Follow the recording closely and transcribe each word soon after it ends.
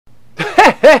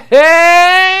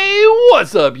Hey,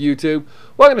 what's up, YouTube?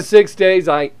 Welcome to Sixx Daze.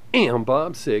 I am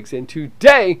Bob Sixx, and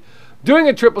today, doing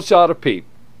a triple shot of Peep.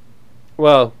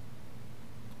 Well,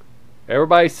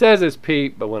 everybody says it's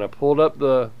Peep, but when I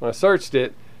searched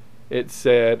it, it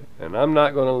said, and I'm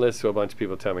not going to listen to a bunch of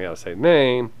people tell me how to say the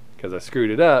name, because I screwed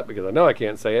it up, because I know I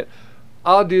can't say it.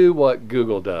 I'll do what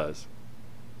Google does.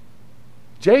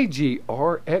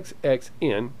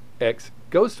 JGRXXN X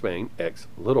Ghostbane X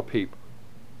Lil Peep.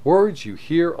 Words you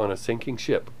hear on a sinking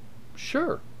ship.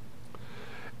 Sure.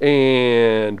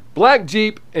 And Black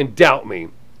Jeep and Doubt Me.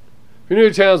 If you're new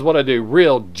to town, is what I do.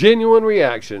 Real, genuine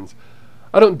reactions.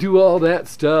 I don't do all that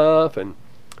stuff, and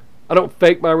I don't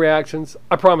fake my reactions.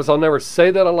 I promise I'll never say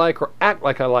that I like or act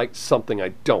like I like something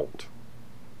I don't.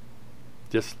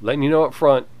 Just letting you know up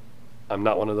front, I'm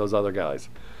not one of those other guys.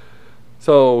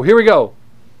 So here we go.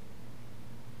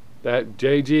 That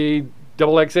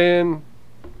JGXXN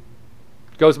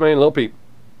Ghostbane Lil Peep.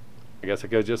 I guess I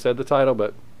could have just said the title,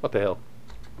 but what the hell.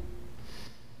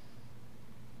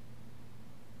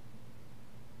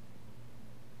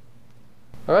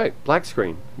 Alright, black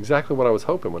screen. Exactly what I was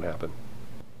hoping would happen.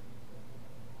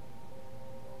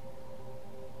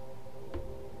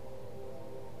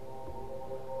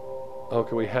 Oh,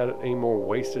 can we have any more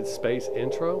wasted space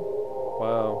intro?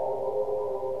 Wow.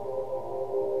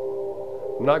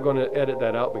 I'm not going to edit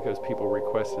that out because people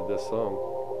requested this song.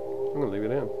 I'm going to leave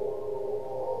it in.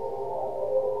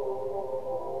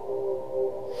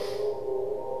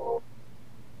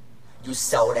 You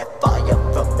saw that fire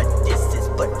from a distance,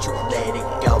 but you let it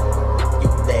go. You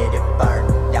let it burn.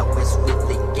 Now it's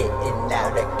really getting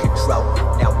out of control.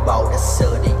 Now all of a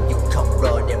sudden you come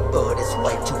running, but it's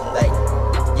way too late.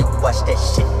 You watch that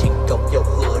shit take up your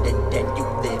hood and then you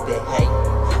live in hate.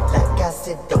 Like I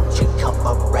said, don't you come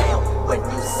around when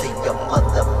you see a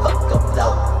motherfucker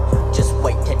blow. Just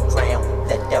wait and drown.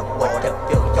 Let that water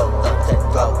fill your lungs and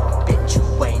grow. Bitch, you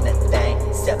ain't a thing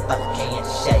except a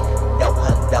handshake. No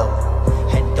hello.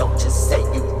 And don't just say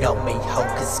you know me, ho,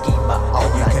 cause schema all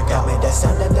you can call me the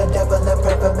son of the devil and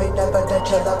pray for me, never to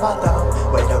chill on my throne.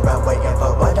 Wait around waiting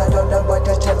for what I don't know what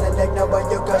to tell and ignore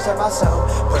when you curse in my soul.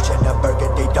 Pushing a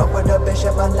burgundy dog with a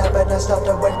vision, my lap and I start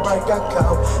to win break a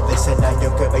code. Listen, now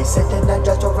you could be sitting and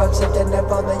just where I'm sitting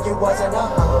if only you wasn't a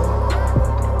hoe.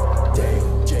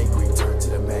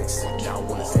 Now I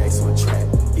wanna say so a trap.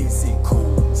 Is it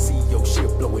cool? See your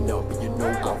shit blowing up and you know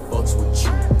I fucks with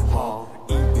you, huh?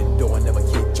 Even though I never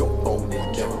hit your phone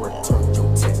and never returned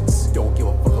your texts. Don't give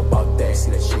a fuck about that.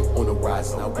 See that shit on the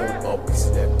rise and I want a piece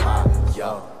of that pie,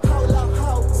 yeah. Hold up,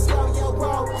 ho, slow your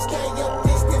roll, stay your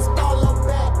distance, follow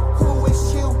back. Who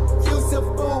is you? Use a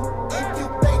fool. If you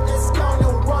think that's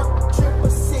gonna work,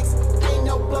 666, ain't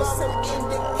no blossom in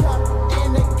the cup,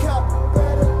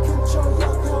 Better control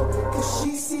your hoe, cause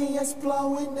she see us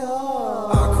blowing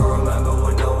up. I can remember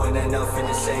when no one had nothing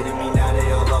to say to me. Now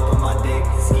they all up on my dick.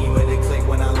 Scheme of the click.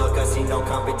 When I look, I see no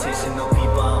competition, no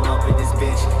people. I'm up in this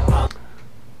bitch.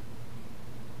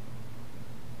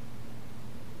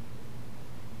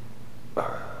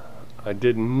 I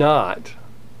did not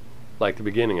like the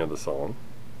beginning of the song.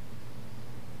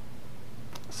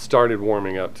 Started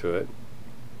warming up to it,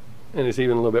 and it's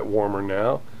even a little bit warmer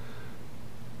now.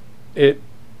 It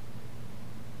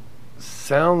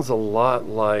sounds a lot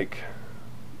like,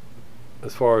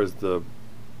 as far as the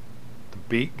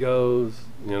beat goes,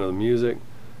 you know, the music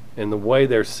and the way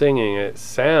they're singing, it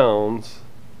sounds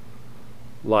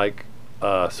like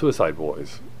Suicide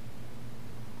Boys.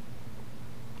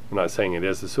 I'm not saying it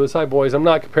is the Suicide Boys. I'm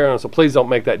not comparing them, so please don't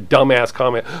make that dumbass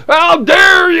comment. How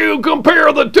dare you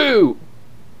compare the two?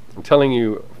 I'm telling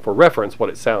you for reference what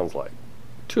it sounds like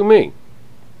to me.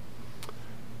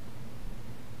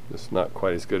 It's not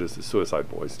quite as good as the Suicide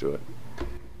Boys do it.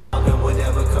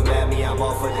 Whatever come at me, I'm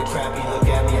all for the crappy. Look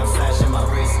at me, I'm slashing my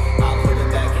wrist. I'll put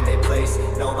it back in their place.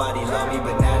 Nobody love me,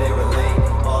 but now they relate.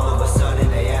 All of a sudden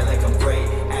they act like I'm great.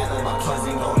 Act like my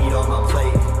cousin gon' eat on my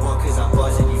plate. One, cause I'm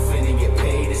buzzing, you finna get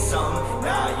paid or something.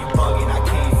 Nah, you bugging, I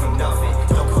came from nothing.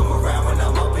 Don't come around when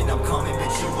I'm up and I'm coming.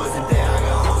 Bitch, you wasn't there, I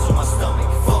got holes in my stomach.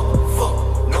 Fuck,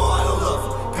 no, I don't love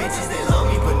them. Bitches, they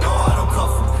love me, but no, I don't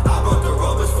cuff them. I brought the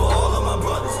rubbers for all of my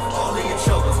brothers. All of your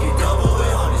troubles get double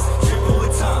with honest. Triple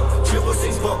with time,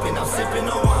 666 bumping, I'm sipping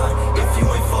on wine. If you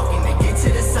ain't fucking, then get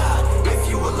to the side. If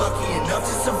you were lucky enough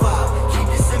to survive, keep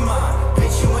this in mind.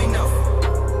 Bitch, you ain't nothing.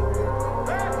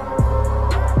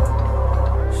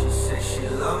 She said she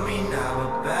loved me now,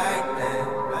 but back then,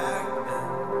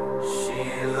 she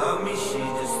ain't love me, she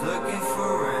just looking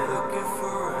for it.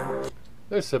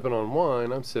 They're sipping on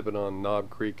wine. I'm sipping on Knob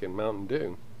Creek and Mountain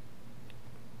Dew.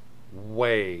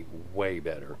 Way, way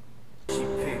better. She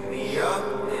picked me up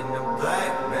in the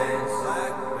black Benz.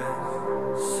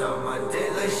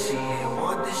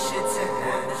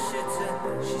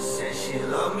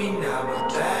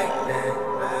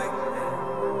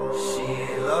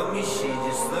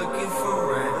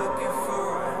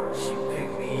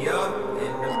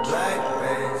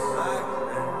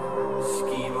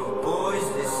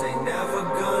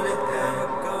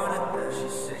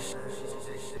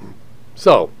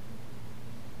 So,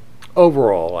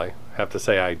 overall, I have to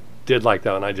say I did like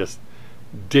that one. I just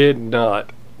did not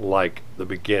like the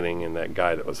beginning and that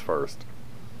guy that was first.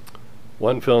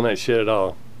 Wasn't feeling that shit at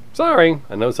all. Sorry,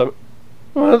 I know some.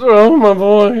 What's wrong with my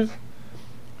voice?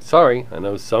 Sorry, I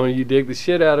know some of you dig the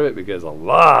shit out of it because a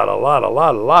lot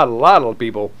of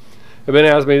people have been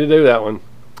asking me to do that one.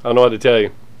 I don't know what to tell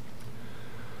you.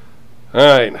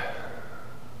 Alright.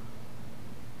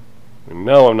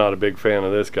 No, I'm not a big fan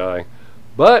of this guy.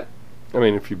 But, I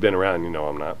mean, if you've been around, you know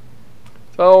I'm not.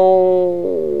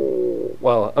 So,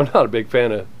 well, I'm not a big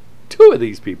fan of two of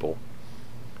these people.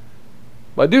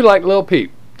 But I do like Lil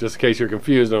Peep, just in case you're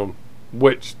confused on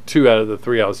which two out of the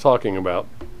three I was talking about.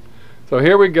 So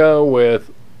here we go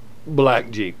with Black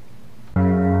Jeep.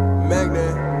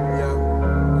 Magnet,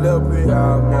 yeah, Lil Peep,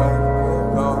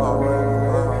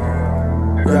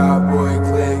 yeah, boy,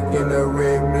 click in the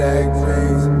red black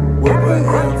jeans. Whip a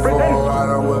M4, I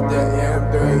don't whip the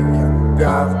M3.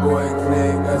 God, boy,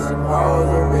 click, got some hoes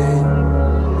on me.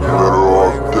 God,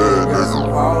 boy, click, got some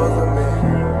hoes on me.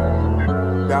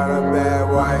 Got a bad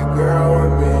white girl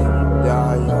with me.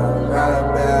 Yeah, yeah, got a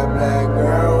bad black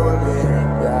girl with me.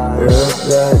 Real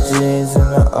black jeans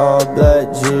and an all black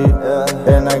Jeep.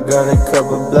 And I got a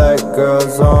couple black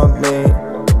girls on me.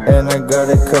 And I got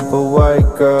a couple white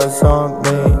girls on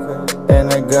me. And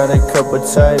I got a couple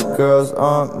tight girls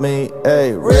on me.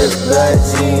 Ayy, red black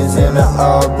jeans and an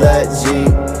all black Jeep.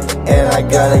 And I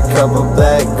got a couple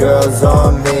black girls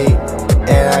on me.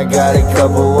 And I got a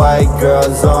couple white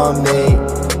girls on me.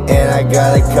 And I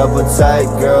got a couple tight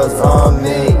girls on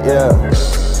me, yeah.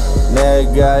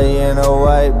 That guy in a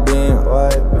white beam.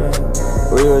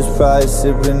 We was probably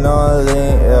sipping on lean,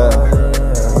 yeah.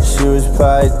 She was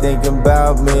probably thinking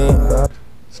about me.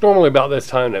 It's normally about this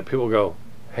time that people go,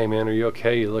 hey man, are you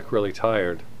okay? You look really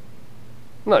tired.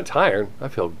 I'm not tired. I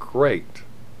feel great.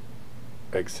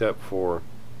 Except for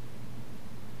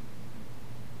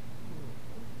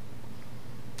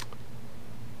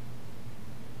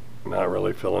not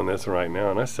really feeling this right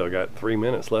now, and I still got 3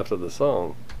 minutes left of the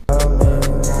song.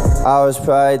 I was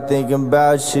probably thinking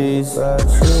about cheese. I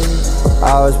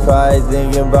was probably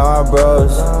thinking about my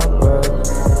bros.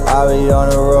 I be on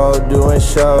the road doing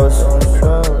shows.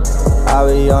 I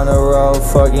be on the road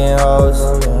fucking hoes.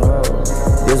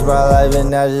 This my life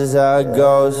and that's just how it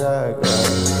goes.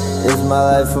 This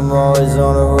my life, I'm always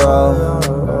on the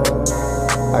road.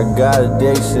 I got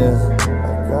addictions.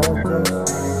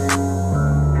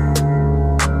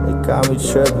 It got me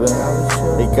tripping.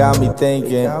 It got me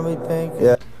thinking.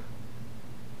 Yeah.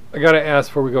 I gotta ask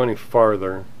before we go any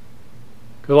farther,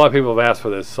 because a lot of people have asked for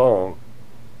this song.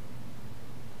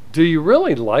 Do you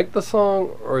really like the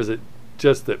song, or is it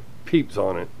just that Peep's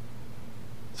on it?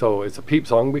 So it's a Peep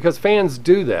song because fans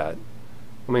do that.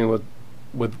 I mean,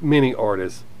 with many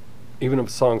artists, even if a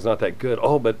song's not that good,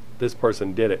 oh, but this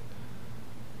person did it.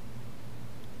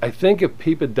 I think if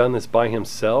Peep had done this by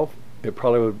himself, it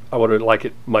probably would. I would have liked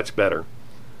it much better.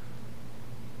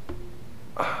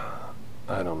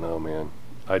 I don't know, man.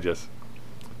 I guess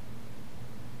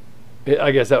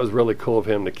that was really cool of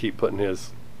him to keep putting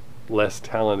his less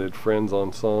talented friends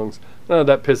on songs. Now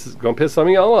that gonna piss some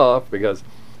of y'all off because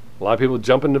a lot of people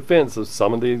jump in defense of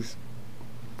some of these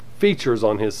features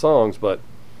on his songs, but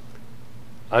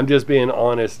I'm just being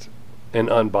honest and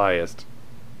unbiased.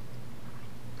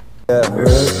 Red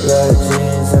black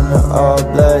jeans and an all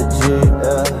black Jeep.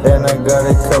 And I got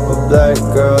a couple black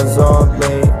girls on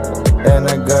me. And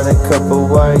I got a couple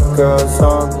white girls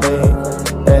on me.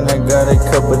 And I got a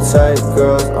couple tight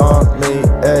girls on me.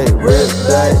 Ayy, red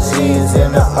black jeans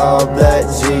and an all black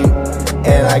Jeep.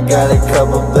 And I got a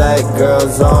couple black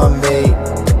girls on me.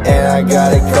 And I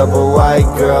got a couple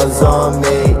white girls on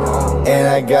me. And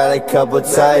I got a couple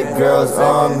tight girls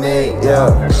on me,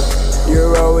 yeah.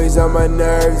 You're always on my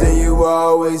nerves and you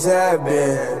always have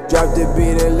been. Drop the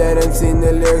beat and let them sing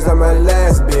the lyrics on my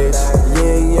last bitch.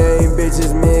 Yin yang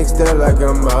bitches mixed up like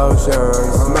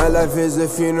emotions. My life is a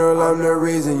funeral, I'm the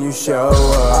reason you show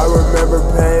up. I remember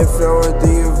pain flowing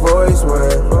through your voice when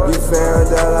you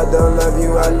found out I don't love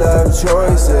you, I love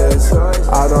choices.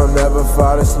 I don't ever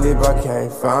fall asleep, I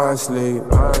can't find sleep.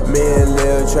 Me and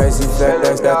Lil Tracy,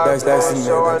 that's a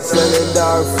nigga. Selling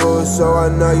dog food, so I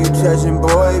know you touching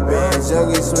boy bands.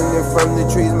 Youngest swinging from the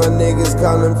trees, my niggas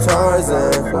call him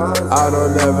Tarzan. I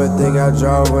don't ever think I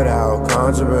drove without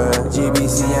contraband.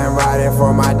 GBC, I'm riding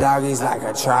for my doggies like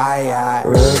a triad.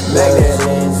 Red black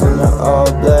jeans and an all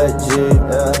black Jeep.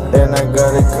 And I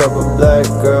got a couple black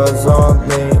girls on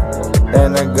me.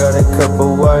 And I got a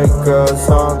couple white girls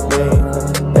on me.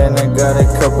 And I got a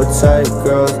couple tight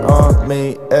girls on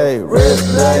me. Ayy, red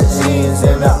black jeans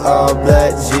and an all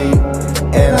black Jeep.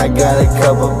 And I got a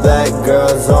couple black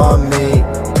girls on me.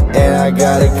 And I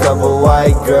got a couple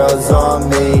white girls on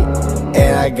me.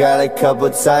 And I got a couple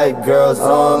tight girls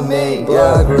on me.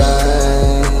 Black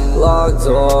rain, locked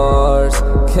doors.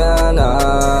 Can I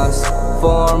ask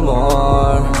for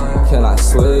more? Can I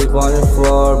sleep on your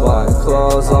floor? Buying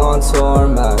clothes on tour.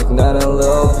 Magnet and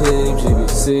Lil Peep,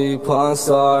 GBC, Pawn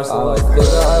Stars. I think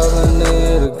I ever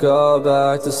need to go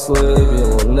back to sleep. You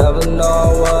will never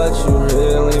know what you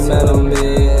really meant to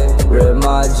me. Rip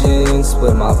my jeans,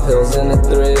 split my pills into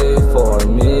 3. For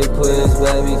me, please,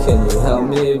 baby, can you help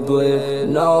me bleed?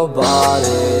 Nobody,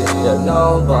 yeah,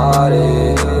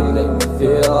 nobody make me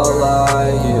feel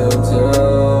like you do.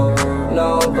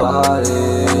 Nobody,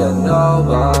 yeah,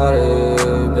 nobody.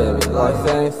 Baby, life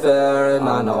ain't fair, and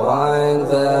I know I ain't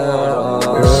there.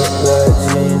 Real black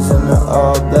jeans and an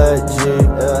all black Jeep.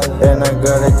 And I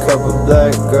got a couple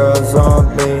black girls on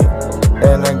me.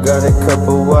 And I got a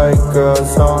couple white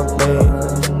girls on me.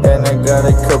 And I got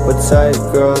a couple tight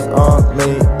girls on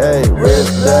me. Hey, red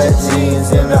black jeans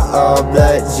and an all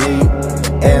black Jeep.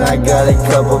 And I got a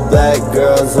couple black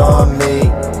girls on me.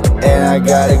 And I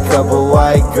got a couple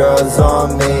white girls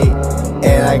on me.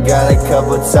 And I got a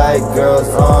couple tight girls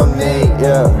on me,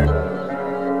 yeah.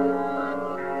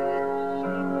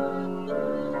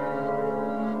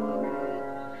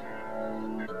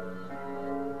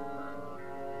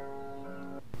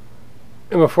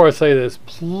 And before I say this,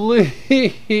 please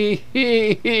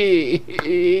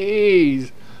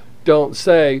don't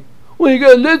say, well, you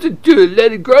gotta listen to it,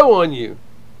 let it grow on you.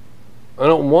 I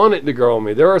don't want it to grow on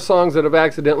me. There are songs that have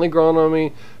accidentally grown on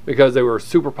me because they were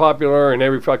super popular and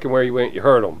every fucking where you went, you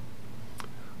heard them.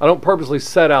 I don't purposely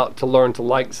set out to learn to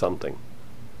like something.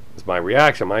 It's my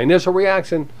reaction, my initial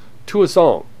reaction to a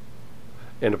song.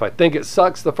 And if I think it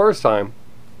sucks the first time,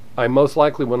 I most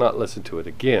likely will not listen to it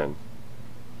again.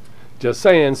 Just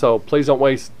saying, so please don't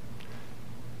waste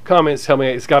comments telling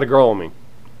me it's got to grow on me.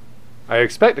 I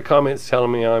expect the comments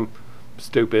telling me I'm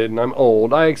stupid and I'm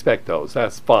old. I expect those.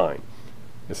 That's fine.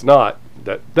 It's not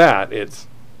that it's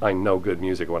I know good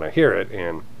music when I hear it,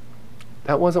 and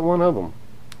that wasn't one of them.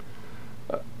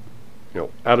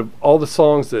 Out of all the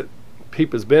songs that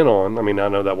Peep has been on, I mean, I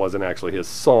know that wasn't actually his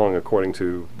song according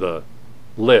to the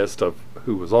list of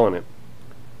who was on it.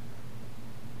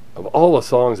 Of all the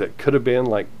songs that could have been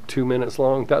like 2 minutes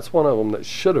long, that's one of them that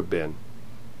should have been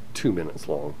 2 minutes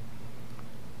long.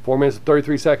 4 minutes and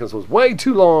 33 seconds was way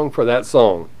too long for that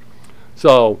song.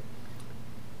 So,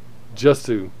 just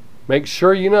to make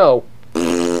sure you know,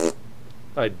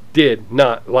 I did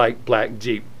not like Black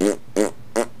Jeep.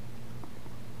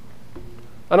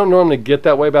 I don't normally get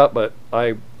that way about, but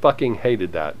I fucking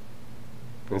hated that.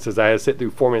 And since I had to sit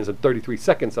through 4 minutes and 33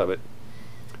 seconds of it,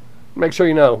 make sure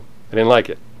you know, I didn't like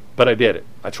it. But I did it.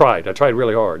 I tried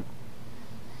really hard.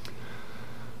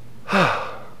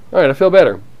 Alright, I feel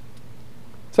better.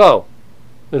 So,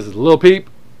 this is Lil Peep,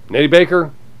 Eddie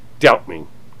Baker, Doubt Me.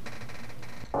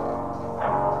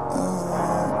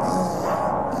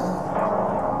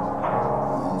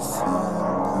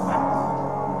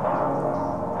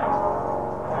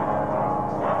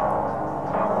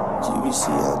 GBC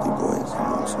healthy boys,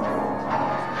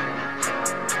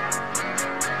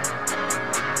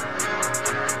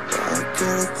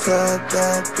 got a club,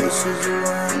 bad bitches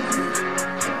around me.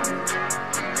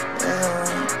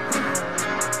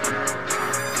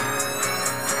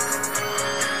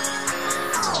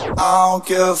 I don't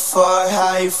give a fuck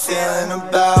how you feeling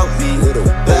about me.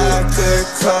 Back to the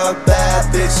club,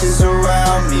 bad bitches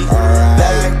around me.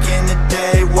 Back in the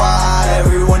day, why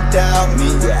everyone doubt me?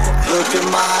 Look at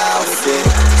my outfit,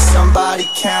 somebody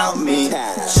count me.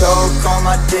 Choke on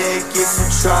my dick if you're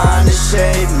trying to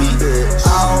shade me.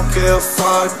 I don't give a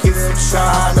fuck if you're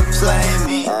trying to play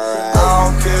me. I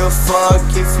don't give a fuck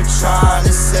if you're trying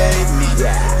to save me.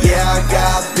 Yeah, I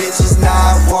got bitches,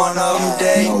 not one of them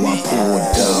date me. I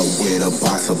pulled up with a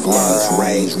box of blunts,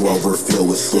 Range Rover filled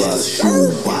with slugs,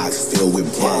 shoe box filled with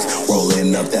bucks,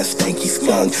 rolling up that stanky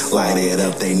skunk, light it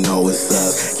up, they know it's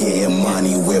us, getting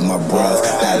money with my bros,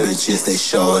 bad bitches, they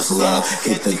show us love,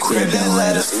 hit the crib and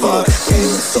let us fuck, came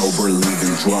in sober,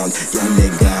 leaving drunk, young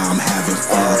nigga, I'm having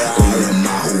fun, leaving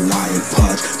my Hawaiian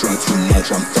punch, drunk too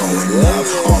much, I'm throwing up,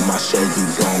 all my shows be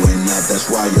going up, that's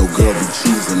why your girl be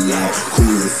choosing now,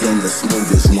 coolest and the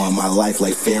smoothest one, my life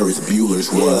like Ferris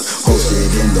Bueller's was, hosted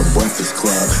in the Breakfast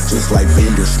Club, just like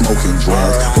Bender smoking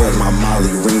drugs. Where's my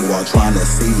Molly ring while trying to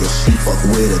see if she fuck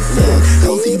with a thug?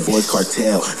 Healthy Boys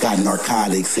Cartel, got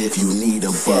narcotics if you need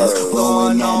a buzz.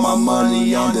 Blowing all my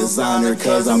money on designer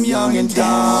cause I'm young and dumb.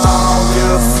 I don't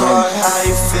give a fuck how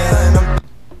you feeling.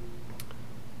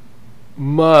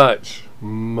 Much,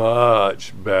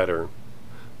 much better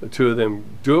The two of them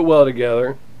do it well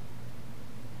together.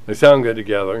 They sound good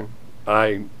together.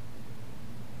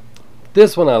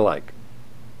 This one I like.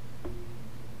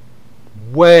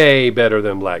 Way better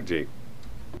than Black Jeep.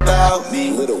 About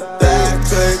me, back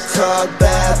to the club,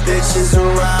 bad bitches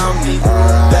around me.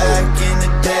 Back in the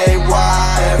day,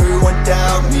 why everyone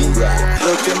doubt me?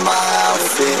 Look at my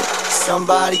outfit,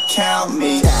 somebody count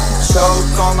me.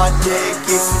 Choke on my dick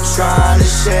if you trying to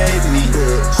shade me.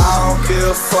 I don't give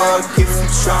a fuck if you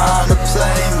trying to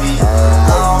play me. I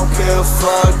don't give a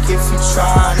fuck if you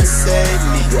trying to save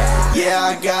me. Yeah,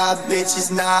 I got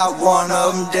bitches, not one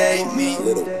of them date me.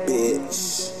 Little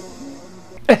bitch.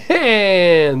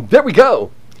 And there we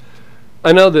go.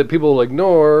 I know that people will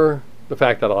ignore the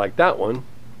fact that I like that one.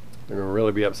 They're going to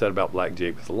really be upset about Black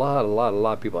Jeep. Because a lot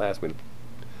of people ask me to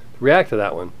react to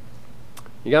that one.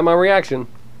 You got my reaction.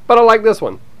 But I like this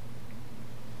one.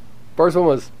 First one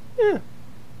was, Like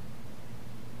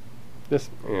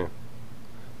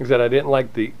I said, I didn't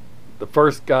like the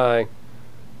first guy,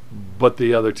 but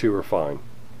the other two were fine.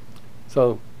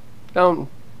 So,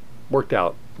 worked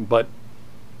out. But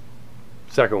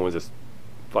second one was just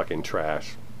fucking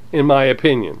trash, in my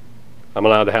opinion. I'm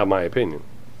allowed to have my opinion.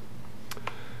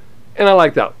 And I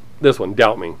like this one,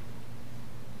 Doubt Me.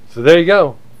 So there you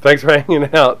go. Thanks for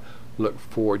hanging out. Look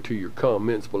forward to your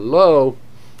comments below.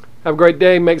 Have a great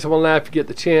day. Make someone laugh if you get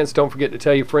the chance. Don't forget to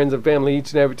tell your friends and family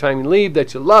each and every time you leave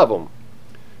that you love them.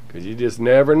 Because you just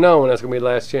never know when that's going to be the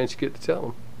last chance you get to tell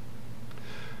them.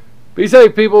 Be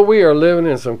safe, people. We are living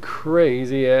in some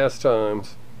crazy ass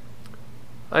times.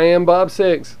 I am Bob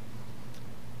Sixx.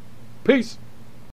 Peace.